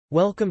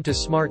Welcome to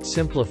Smart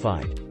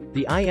Simplified.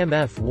 The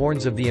IMF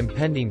warns of the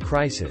impending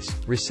crisis,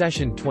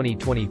 recession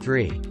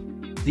 2023.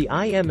 The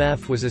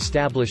IMF was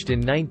established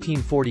in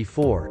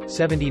 1944,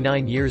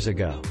 79 years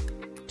ago.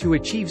 To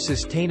achieve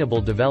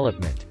sustainable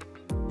development.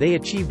 They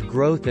achieved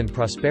growth and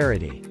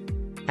prosperity.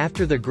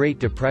 After the Great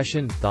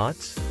Depression,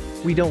 thoughts?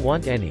 We don't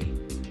want any.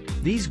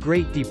 These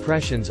Great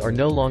Depressions are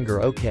no longer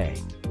okay.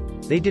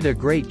 They did a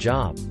great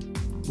job.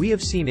 We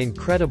have seen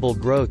incredible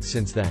growth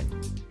since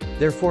then.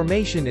 Their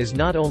formation is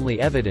not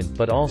only evident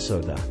but also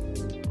the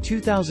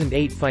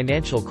 2008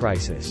 financial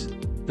crisis,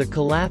 the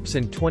collapse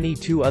and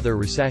 22 other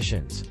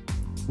recessions.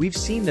 We've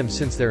seen them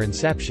since their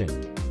inception.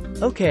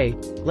 Okay,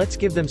 let's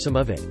give them some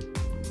of it.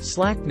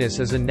 Slackness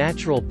is a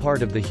natural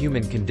part of the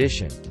human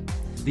condition.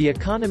 The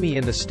economy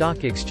and the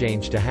stock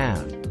exchange to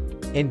have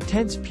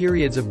intense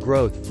periods of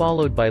growth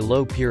followed by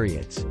low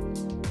periods.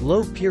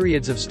 Low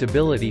periods of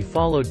stability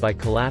followed by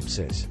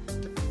collapses.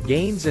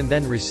 Gains and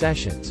then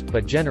recessions,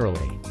 but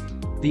generally,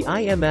 the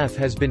IMF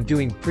has been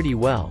doing pretty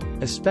well,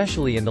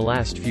 especially in the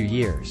last few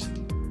years.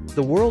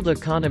 The world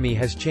economy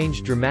has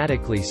changed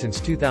dramatically since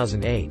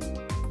 2008.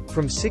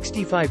 From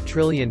 65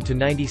 trillion to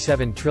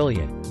 97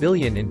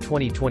 billion in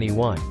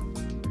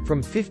 2021.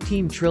 From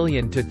 15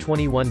 trillion to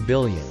 21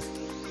 billion.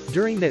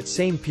 During that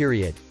same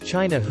period,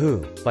 China, who,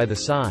 by the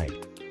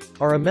side,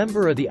 are a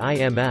member of the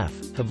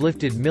IMF, have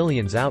lifted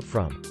millions out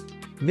from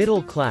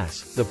middle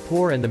class, the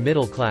poor and the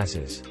middle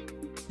classes.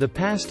 The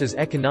past is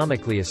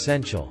economically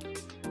essential.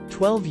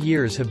 12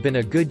 years have been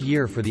a good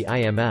year for the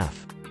IMF.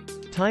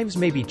 Times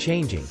may be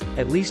changing,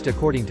 at least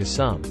according to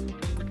some.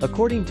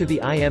 According to the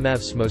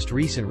IMF's most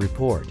recent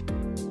report,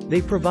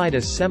 they provide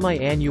a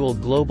semi-annual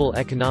global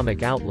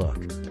economic outlook.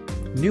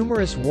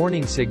 Numerous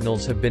warning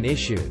signals have been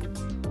issued.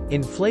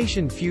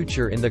 Inflation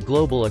future in the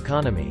global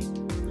economy.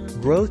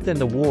 Growth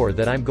and the war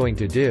that I'm going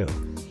to do.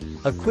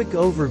 A quick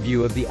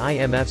overview of the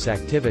IMF's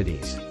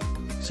activities.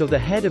 So the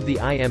head of the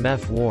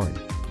IMF warned.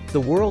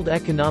 The World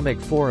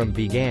Economic Forum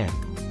began.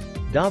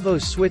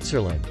 Davos,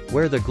 Switzerland,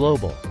 where the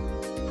global,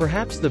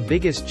 perhaps the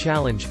biggest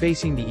challenge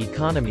facing the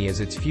economy is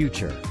its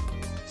future.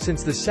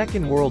 Since the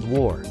Second World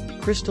War,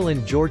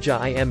 Kristalin Georgia,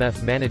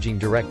 IMF Managing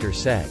Director,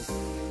 said,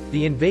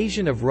 the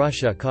invasion of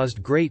Russia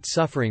caused great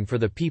suffering for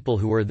the people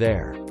who were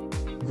there.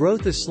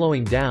 Growth is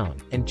slowing down,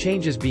 and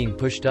change is being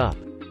pushed up.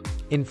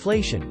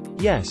 Inflation,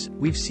 yes,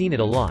 we've seen it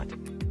a lot.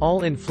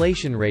 All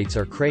inflation rates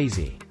are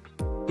crazy.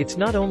 It's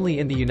not only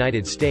in the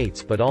United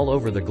States but all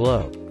over the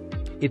globe.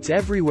 It's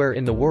everywhere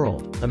in the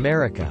world,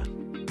 America.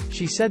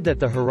 She said that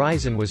the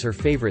horizon was her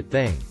favorite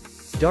thing.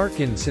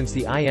 Darkened since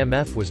the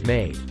IMF was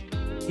made.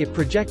 It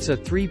projects a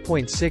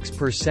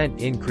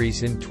 3.6%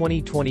 increase in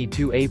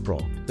 2022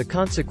 April, the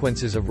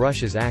consequences of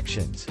Russia's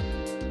actions.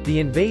 The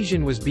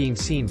invasion was being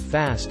seen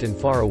fast and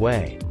far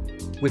away.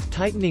 With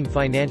tightening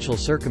financial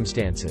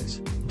circumstances,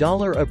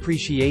 dollar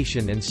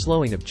appreciation and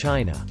slowing of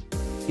China.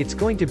 It's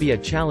going to be a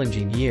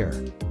challenging year.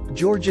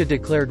 Georgia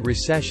declared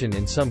recession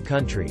in some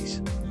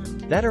countries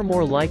that are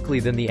more likely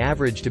than the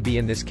average to be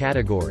in this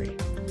category.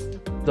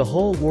 The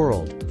whole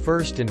world,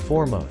 first and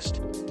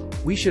foremost.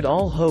 We should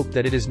all hope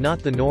that it is not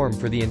the norm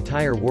for the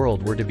entire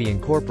world were to be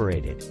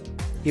incorporated.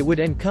 It would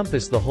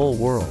encompass the whole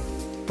world.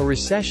 A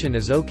recession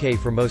is okay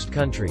for most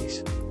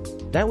countries.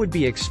 That would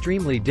be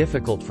extremely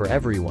difficult for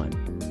everyone.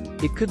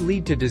 It could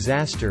lead to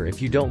disaster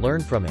if you don't learn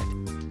from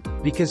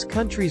it. Because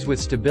countries with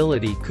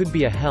stability could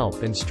be a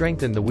help and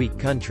strengthen the weak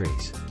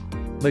countries.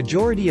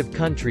 Majority of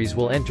countries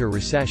will enter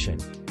recession.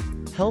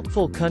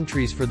 Helpful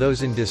countries for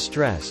those in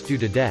distress due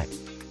to debt.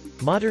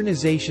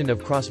 Modernization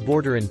of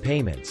cross-border and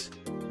payments.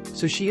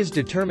 So she is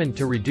determined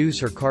to reduce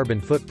her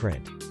carbon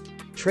footprint.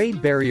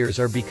 Trade barriers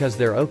are because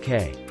they're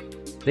okay.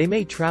 They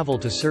may travel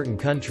to certain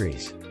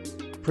countries.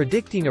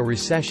 Predicting a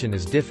recession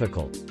is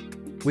difficult.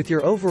 With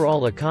your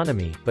overall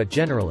economy, but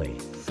generally.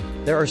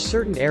 There are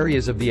certain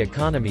areas of the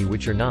economy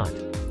which are not.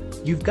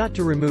 You've got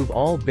to remove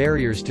all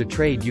barriers to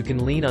trade. You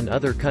can lean on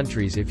other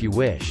countries if you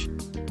wish.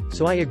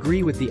 So I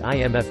agree with the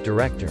IMF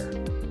director.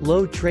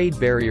 Low trade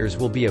barriers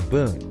will be a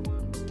boon.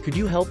 Could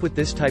you help with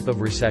this type of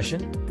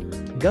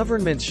recession?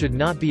 Governments should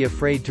not be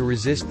afraid to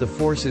resist the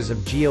forces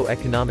of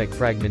geo-economic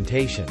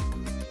fragmentation.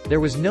 There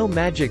was no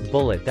magic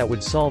bullet that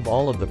would solve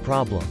all of the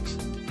problems.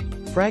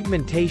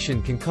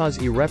 Fragmentation can cause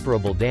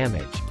irreparable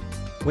damage.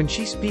 When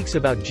she speaks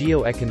about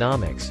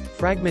geo-economics,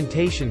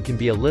 fragmentation can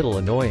be a little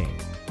annoying.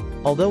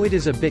 Although it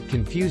is a bit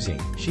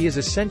confusing, she is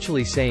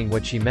essentially saying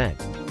what she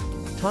meant.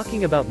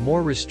 Talking about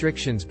more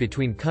restrictions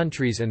between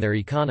countries and their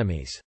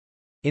economies.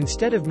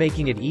 Instead of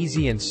making it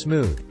easy and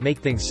smooth, make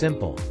things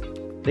simple.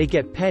 They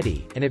get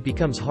petty, and it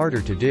becomes harder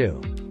to do.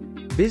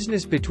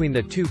 Business between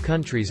the two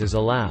countries is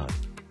allowed.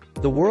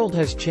 The world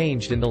has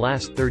changed in the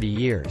last 30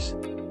 years.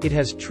 It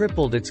has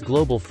tripled its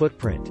global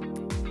footprint.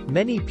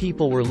 Many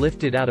people were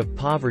lifted out of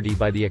poverty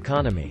by the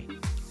economy.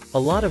 A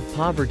lot of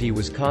poverty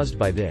was caused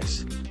by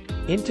this.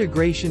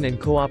 Integration and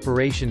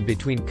cooperation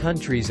between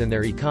countries and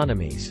their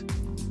economies.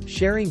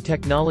 Sharing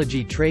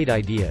technology, trade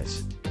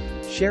ideas.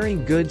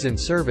 Sharing goods and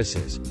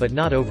services, but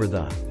not over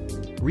the.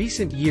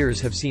 Recent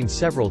years have seen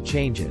several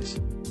changes.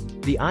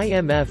 The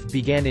IMF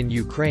began in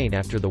Ukraine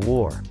after the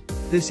war.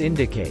 This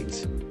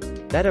indicates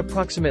that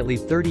approximately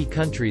 30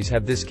 countries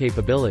have this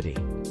capability.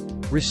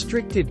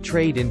 Restricted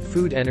trade in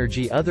food,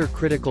 energy, other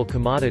critical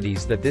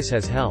commodities that this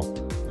has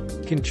helped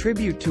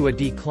contribute to a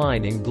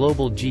decline in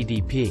global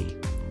GDP.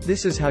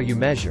 This is how you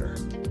measure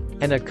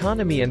an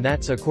economy, and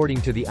that's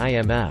according to the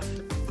IMF.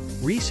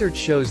 Research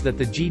shows that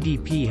the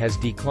GDP has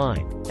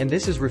declined, and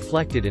this is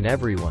reflected in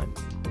everyone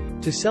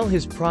to sell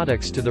his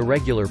products to the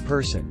regular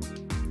person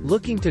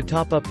looking to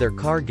top up their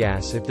car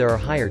gas if there are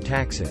higher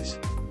taxes.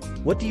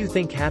 What do you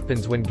think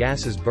happens when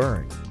gas is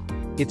burned?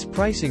 Its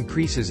price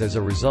increases as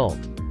a result.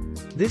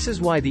 This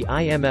is why the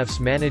IMF's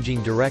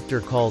managing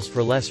director calls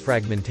for less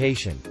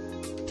fragmentation,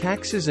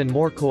 taxes and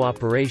more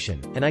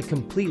cooperation, and I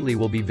completely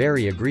will be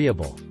very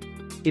agreeable.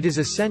 It is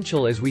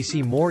essential as we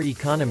see more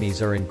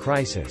economies are in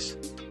crisis.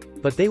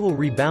 But they will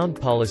rebound.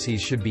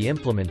 Policies should be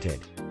implemented.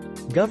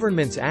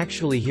 Governments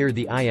actually hear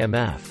the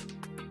IMF.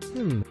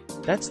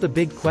 That's the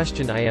big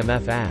question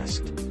IMF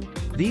asked.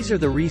 These are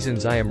the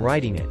reasons I am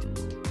writing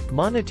it.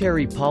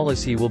 Monetary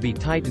policy will be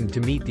tightened to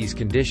meet these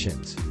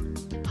conditions.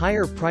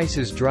 Higher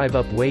prices drive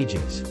up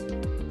wages.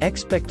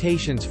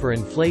 Expectations for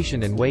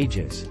inflation and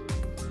wages.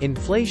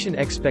 Inflation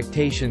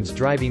expectations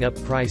driving up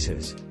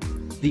prices.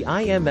 The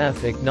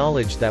IMF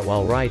acknowledged that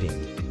while writing.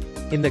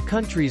 In the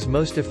countries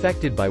most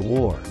affected by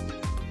war,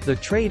 the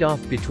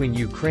trade-off between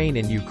Ukraine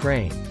and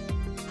Ukraine,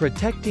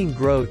 protecting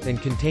growth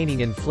and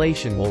containing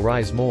inflation will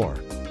rise more.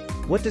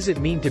 What does it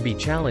mean to be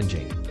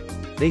challenging?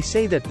 They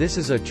say that this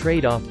is a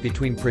trade-off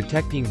between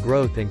protecting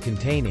growth and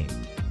containing.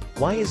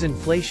 Why is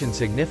inflation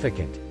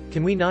significant?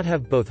 Can we not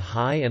have both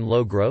high and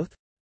low growth?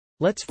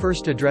 Let's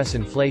first address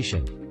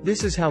inflation.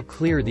 This is how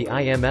clear the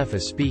IMF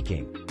is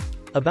speaking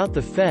about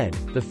the Fed,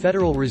 the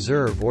Federal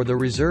Reserve, or the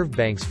reserve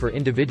banks for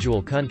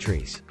individual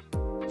countries.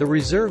 The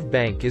Reserve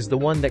Bank is the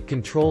one that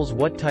controls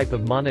what type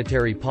of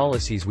monetary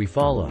policies we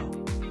follow.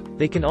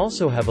 They can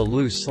also have a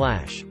loose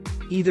slash.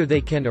 Either they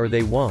can or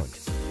they won't.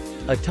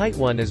 A tight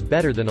one is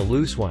better than a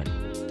loose one.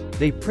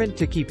 They print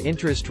to keep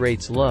interest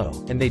rates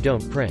low, and they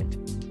don't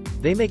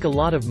print. They make a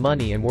lot of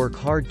money and work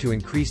hard to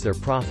increase their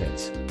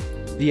profits.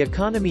 The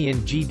economy in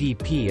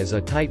GDP is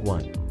a tight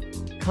one.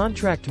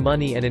 Contract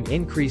money and an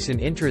increase in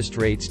interest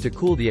rates to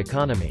cool the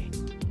economy.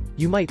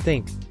 You might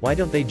think, why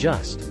don't they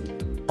just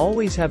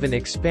always have an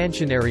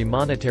expansionary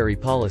monetary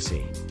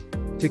policy?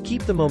 To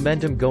keep the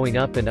momentum going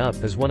up and up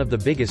is one of the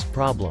biggest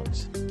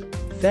problems.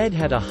 Fed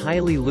had a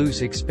highly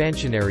loose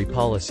expansionary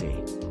policy.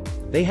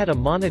 They had a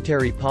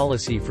monetary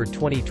policy for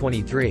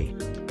 2023.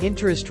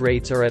 Interest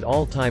rates are at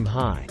all-time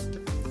high.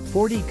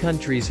 40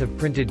 countries have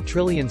printed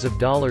trillions of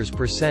dollars.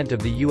 % of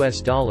the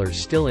US dollars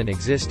still in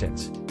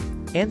existence.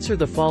 Answer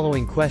the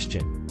following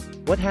question.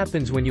 What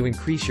happens when you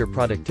increase your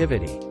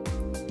productivity?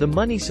 The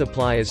money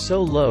supply is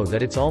so low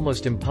that it's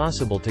almost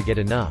impossible to get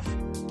enough.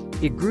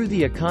 It grew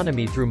the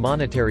economy through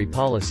monetary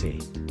policy.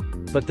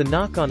 But the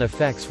knock-on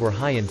effects were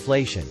high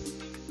inflation.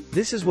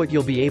 This is what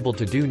you'll be able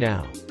to do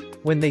now.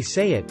 When they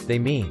say it, they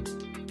mean.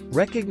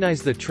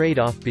 Recognize the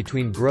trade-off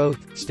between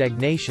growth,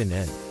 stagnation,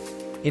 and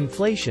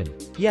inflation.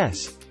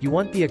 Yes, you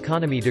want the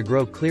economy to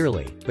grow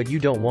clearly, but you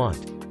don't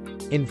want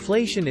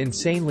inflation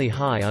insanely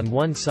high on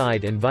one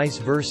side and vice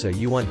versa.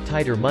 You want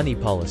tighter money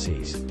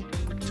policies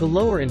to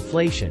lower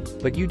inflation,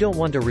 but you don't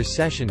want a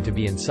recession to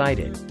be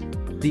incited.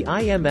 The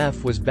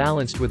IMF was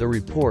balanced with a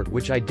report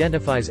which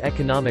identifies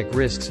economic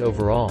risks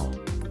overall.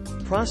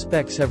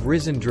 Prospects have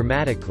risen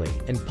dramatically,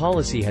 and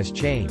policy has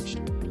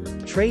changed.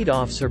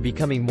 Trade-offs are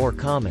becoming more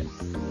common.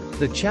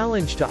 The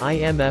challenge to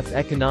IMF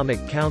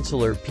economic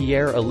counselor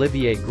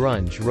Pierre-Olivier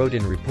Grunge wrote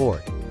in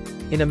report.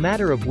 In a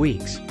matter of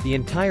weeks, the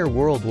entire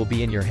world will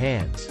be in your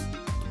hands.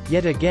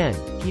 Yet again,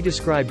 he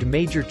described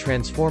major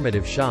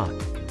transformative shock.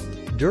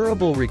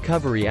 Durable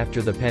recovery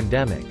after the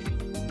pandemic.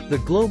 The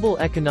global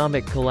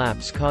economic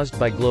collapse caused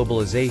by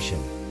globalization.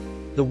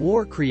 The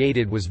war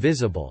created was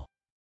visible.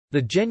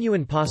 The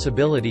genuine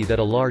possibility that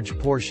a large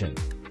portion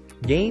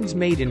gains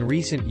made in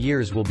recent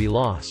years will be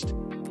lost.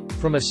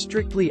 From a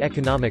strictly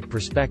economic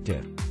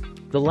perspective,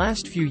 the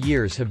last few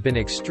years have been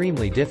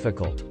extremely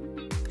difficult.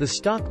 The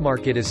stock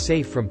market is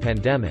safe from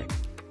pandemic.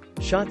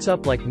 Shots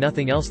up like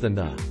nothing else. Than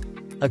the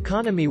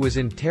economy was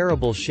in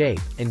terrible shape,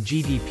 and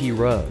GDP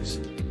rose.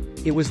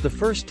 It was the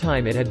first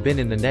time it had been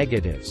in the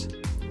negatives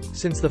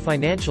since the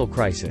financial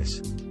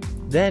crisis.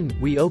 Then,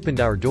 we opened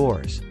our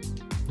doors.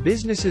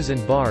 Businesses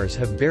and bars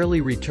have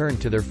barely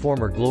returned to their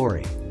former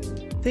glory.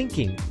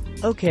 Thinking,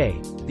 okay,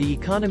 the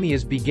economy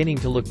is beginning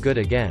to look good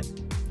again.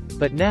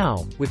 But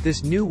now, with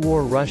this new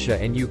war,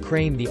 Russia and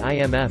Ukraine, the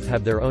IMF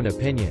have their own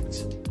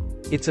opinions.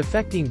 It's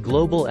affecting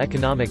global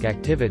economic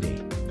activity.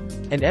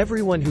 And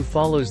everyone who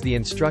follows the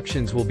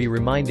instructions will be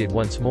reminded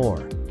once more.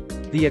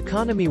 The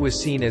economy was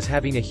seen as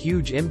having a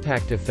huge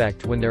impact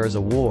effect when there is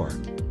a war.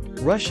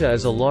 Russia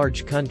is a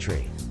large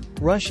country.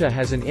 Russia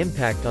has an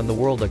impact on the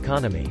world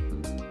economy.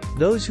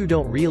 Those who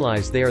don't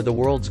realize they are the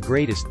world's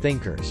greatest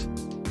thinkers.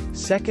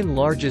 Second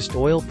largest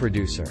oil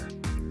producer.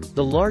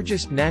 The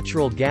largest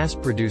natural gas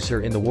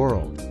producer in the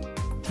world.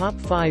 Top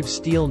 5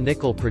 steel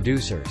nickel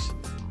producers.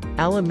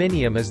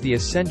 Aluminium is the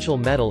essential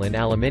metal in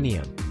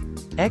aluminium.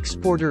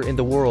 Exporter in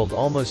the world,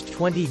 almost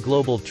 20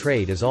 global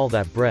trade is all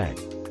that bread.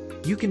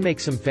 You can make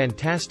some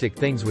fantastic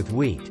things with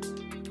wheat.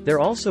 They're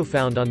also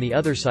found on the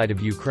other side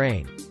of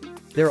Ukraine.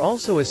 They're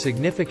also a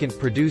significant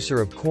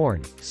producer of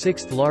corn,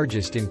 6th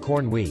largest in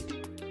corn wheat.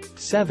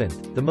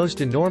 7th, the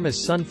most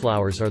enormous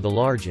sunflowers are the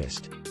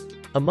largest.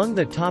 Among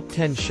the top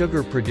 10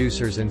 sugar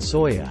producers and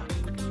soya.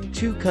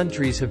 2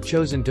 countries have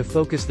chosen to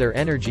focus their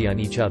energy on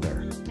each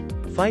other.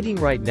 Fighting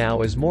right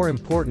now is more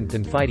important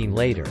than fighting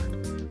later.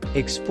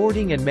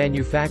 Exporting and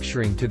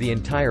manufacturing to the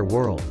entire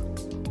world.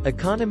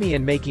 Economy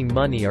and making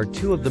money are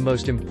 2 of the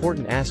most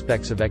important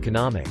aspects of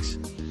economics.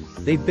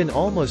 They've been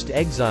almost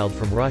exiled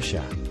from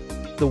Russia.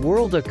 The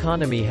world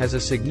economy has a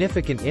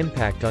significant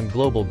impact on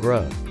global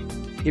growth.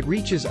 It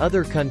reaches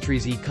other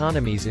countries'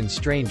 economies in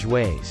strange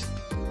ways.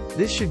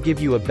 This should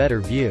give you a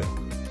better view.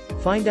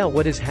 Find out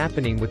what is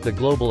happening with the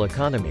global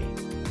economy.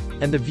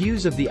 And the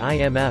views of the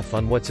IMF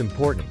on what's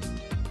important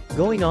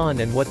going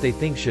on and what they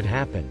think should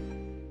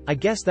happen. I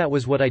guess that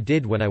was what I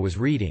did when I was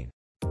reading.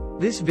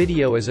 This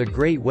video is a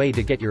great way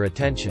to get your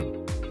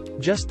attention.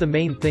 Just the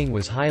main thing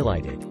was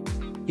highlighted.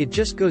 It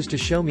just goes to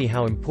show me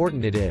how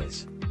important it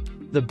is.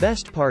 The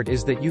best part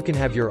is that you can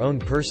have your own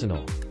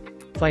personal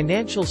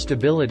financial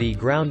stability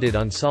grounded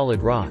on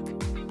solid rock.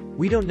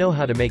 We don't know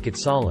how to make it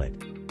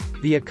solid.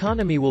 The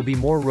economy will be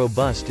more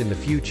robust in the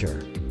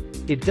future.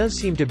 It does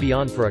seem to be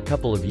on for a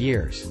couple of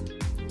years.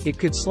 It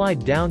could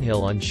slide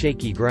downhill on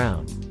shaky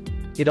ground.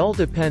 It all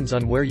depends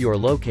on where you are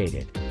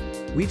located.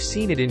 We've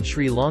seen it in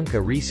Sri Lanka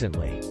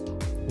recently.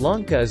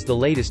 Lanka is the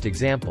latest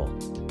example.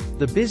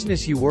 The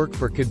business you work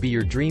for could be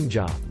your dream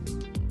job.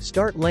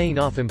 Start laying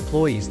off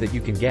employees that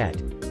you can get.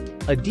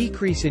 A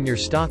decrease in your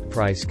stock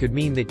price could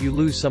mean that you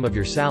lose some of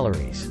your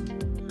salaries.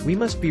 We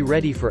must be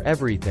ready for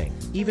everything,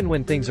 even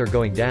when things are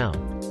going down.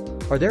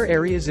 Are there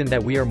areas in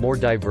that we are more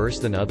diverse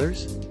than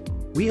others?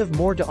 We have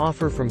more to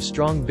offer from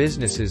strong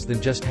businesses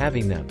than just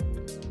having them.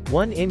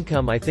 One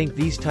income. I think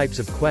these types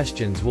of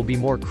questions will be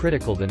more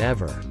critical than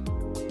ever.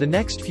 The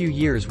next few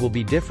years will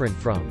be different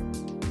from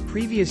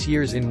previous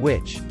years in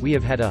which we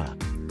have had a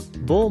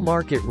bull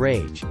market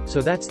rage,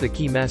 so that's the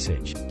key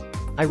message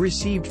I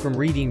received from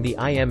reading the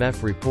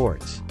IMF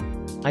reports.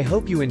 I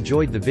hope you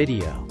enjoyed the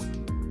video.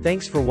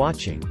 Thanks for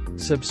watching.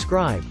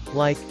 Subscribe,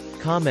 like,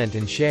 comment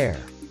and share.